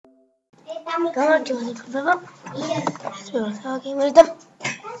გამარჯობა თქვენებო. ეს სააგიმერი და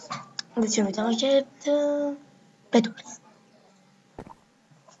ჩვენ დავაჭერებთ ბედურს.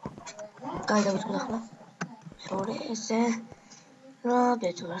 გაიდავით ახლა. ორი ესე რა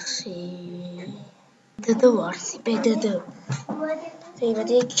ბედურსი. ბედურსი, ბედდ. შეიძლება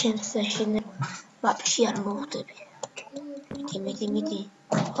ჩემს საშინე ვაფშე არ მოხდები. მიდი.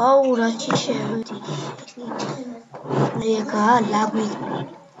 აუ რაჩი შევედი. ეგა ლაგვით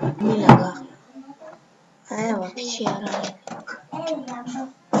მილაგა. აი ვაფშე არ არის.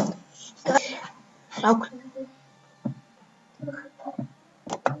 აუკ.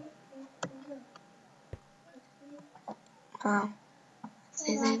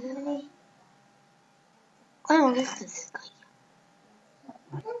 აი მოგესწრეს.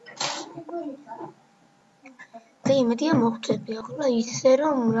 იმედია მოხდები ახლა ისე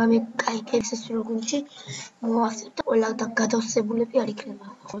რომ რამე კაი კეცეს როგუნჩი მოასწრებ და ყველა გადავსებულები არ იქნება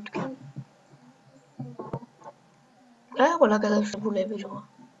ხო თქვი რა ყველა გადავსებულები როა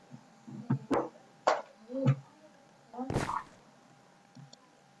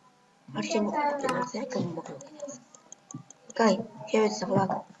არ შემოგვიდგენაზე კაი შევეცე ახლა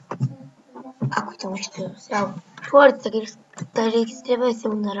აქვით მოშთევს რა თუ არ დარეგისტრირება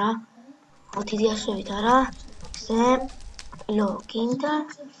ესე უნდა რა ოთიდი ასობით არა login და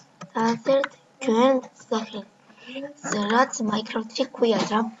დაწერთ ჩვენ სახელი. რაც Minecraft-ში ქვია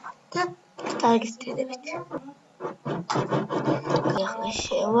რა და დარეგისტრირდებით. ახლა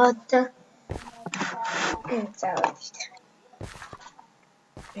შევად წავედით.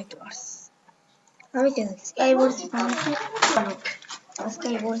 ბედურს. ამიტომ Skywars-ი თამაში.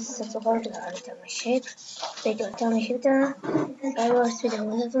 Skywars-ი საერთოდ არ თამაშობ. ბედურ თამაშობ და Skywars-ი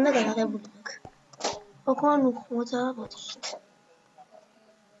ვიდეოსაც უნდა გადაღებული მაქვს. ოქონ მოცა ბოდიშით.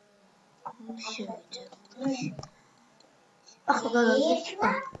 შევიდე. ახლა გადავიდეთ.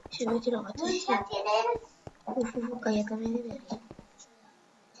 შევიდე რაღაცაში. კაი ადამიანები.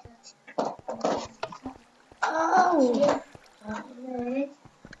 აუ.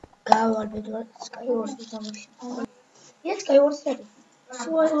 გავალ ბედურ Skywars-ი თამაში. ეს Skywars-ი არის.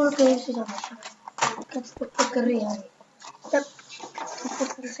 სუაიურ გეიმსი თამაში. კაცობრია. და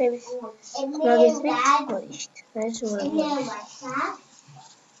სერვის მაგისტრი ბოდიშით. ეს უბრალოდ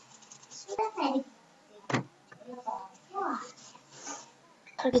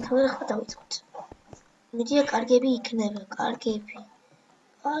კარგი თორე ხა დავიწყოთ. მედია კარგები იქნება, კარგები.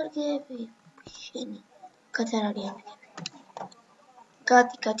 შენი კაცარ არის ამიგები.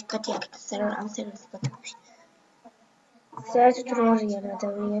 კატი აქეთ სერვერ ამ სერვერს გატოვში. საერთოდ რო არიან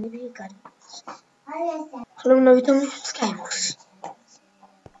ადამიანები კარი. ხლომ ნავითამაშოთ Skywars.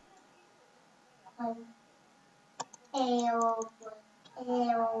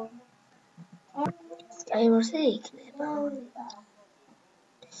 Skywars-ი იქნება.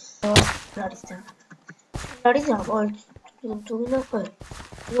 არის და ყოველ თუნა ხო.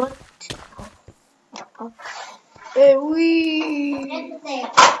 What? უი.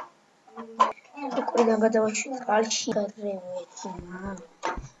 უკრიდან გადავაში წყალში გადრევეცნა.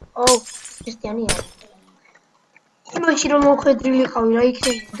 ოუ, ესტიანი არის. იმაში რომ მოხედრილიყავი რა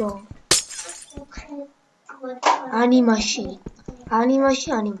იქნებოდა? ანიმაში.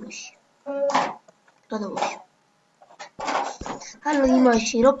 გადავაში. ანუ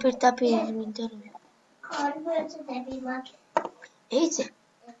იმაში რო პირდაპირ მინდა რომ ეიცე.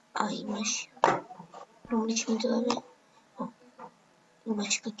 აი იმაში. რომელიც მინდა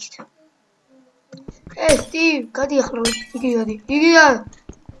იმაში გიქით. სტივ, გადი ახლა იგი გადი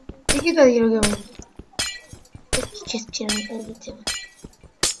რა გემო. ჩესჩერა მიყევით.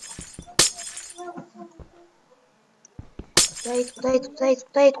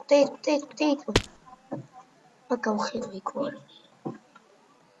 დაიწყო. მაგავხედო იქ ვარ.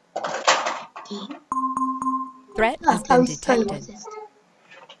 Threat has been detected.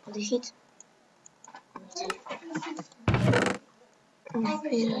 Odihit.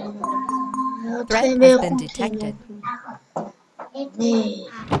 Threat has been detected.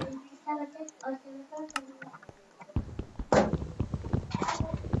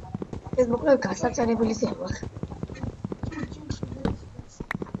 ეს მოკლედ გასაწარებელი ზევა.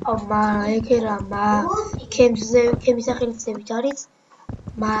 ეგერა ქემის სახელით არის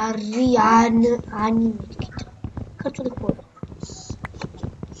მარიანი მეთქით. ქართული ყოლა.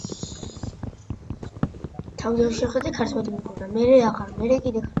 თავიდან შეხედე ქართული მიყოლა. მე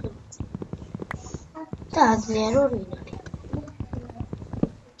კიდე ქართული. და აზრია რომ ვინ არის.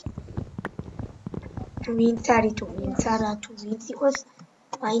 ვინც არის თუ ვინც არა თუ ვინც იყოს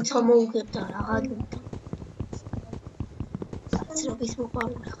მაინც მოუგებდა რაღა გიმდა. საცრობის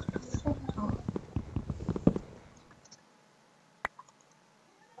მოყავდა ახლა.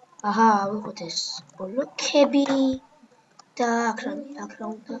 აჰა, ავიღოთ ეს ბლოკები და აქ რა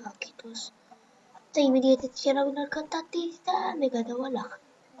უნდა აქიდოს. და იმედიათად შერავინ არ გადადის და მე გადავალახ.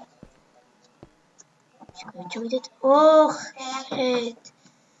 შევიდეთ. ოხ, შეთ.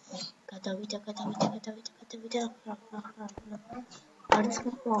 გადავიდა. არც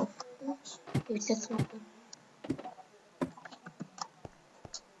მოყვა. ვიცით მოყვა.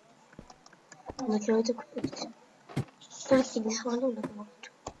 მეკევით. სტრიქინის ხალხი უნდა მოყვა.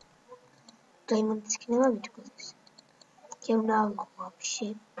 დაიმონდს იქნება მითქოს. კი უნდა ავიღო вообще.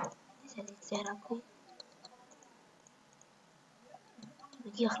 ესეთი წერაქვი.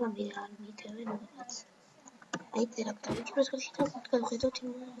 იგი ახლა მე არ მიტევენ რაღაც. აი წერაქვი დავიჭროს ხელში და გავხედოთ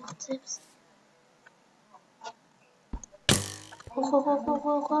იმ ხცებს.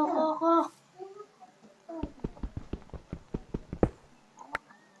 ხო.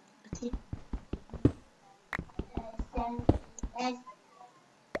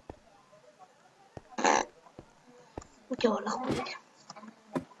 Okay, voilà.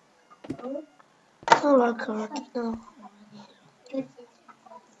 No.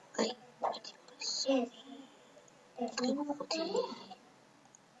 Ay, sí.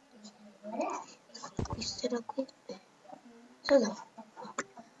 Será que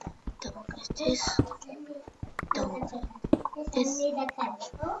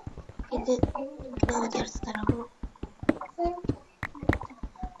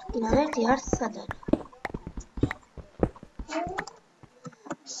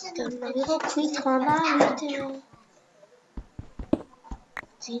Digo, quit travail,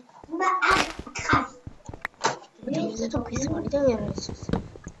 sì. Ma devi usare qui soldi e adesso.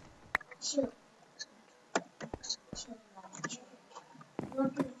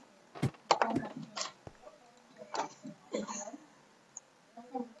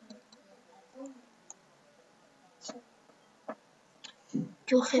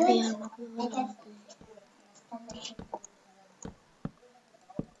 Yo heavy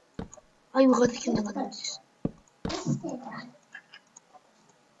Ay, وغادي كنا غادي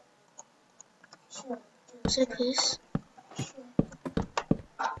Sekiz.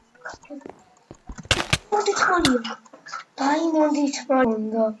 Diamond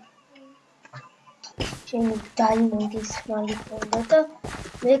İsmail'da. Şimdi Diamond İsmail'da da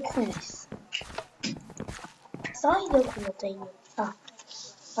ve kulis. Sahilde kullanayım.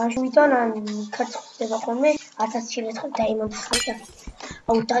 Başımdan kaçıp bakmam. Atas çiletre Diamond İsmail'da.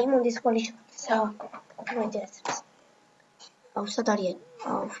 O Diamond İsmail'da sağ. Ne dersin? O sadariye.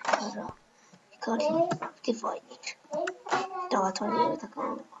 O kara. Kari. Divide. Dağıtıyor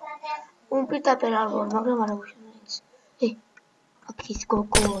takım. Bir tane peralgo. Magro maravilhoso. Aqui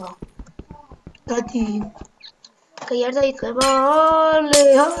escocou. Tati. Cair daí, olé.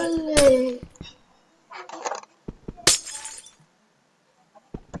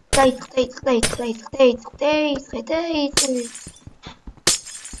 Teit.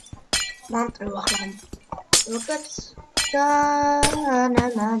 Mantra wachtlam. Look at.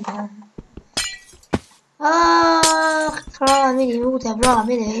 Na. Trava mini muta, brava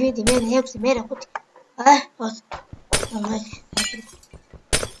mini, hepsi mera kuti. Bas.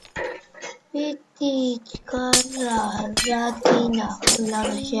 Biti çıkarlar, radina,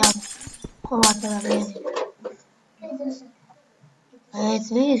 kullanacağım. Kovalar beni. Evet,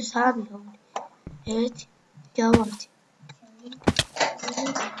 bir sabi oldu. Evet, devam et.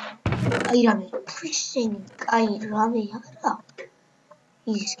 Ayranı, senin ayranı yara.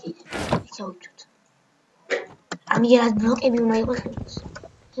 İlişki, çabuk. Ami biraz blok evi unayı koyuyoruz.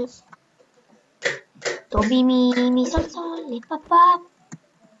 Tobi mi sol, papa.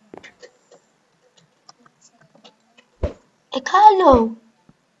 Ekalo.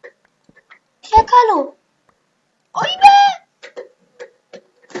 Oy be.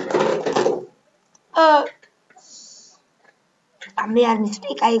 Ami yarın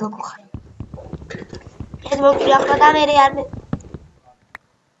istek ayı kokar. Ez bakıyor akla mere yarın.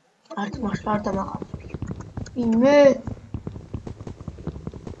 Artık maçlarda mı kaldı? Bilmiyorum.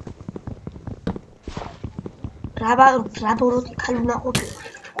 Raboroti kalına oturuyor.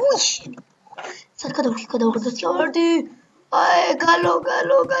 Uy. Sarka doğru gördü. Ay galo.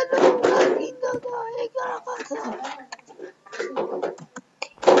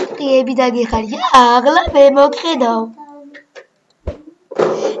 Kıyıya gel ya. Ağla be mokredo.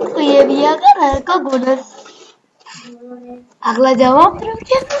 Kıyıya gel kogunas. Ağla devam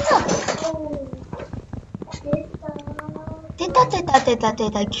dururken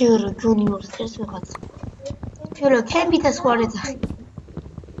Teta, Kyuro, Junior, Sersukat. Kyuro, can be the squad.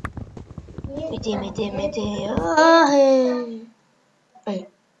 Mete. Hey.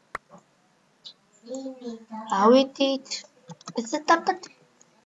 How it? It's a tap.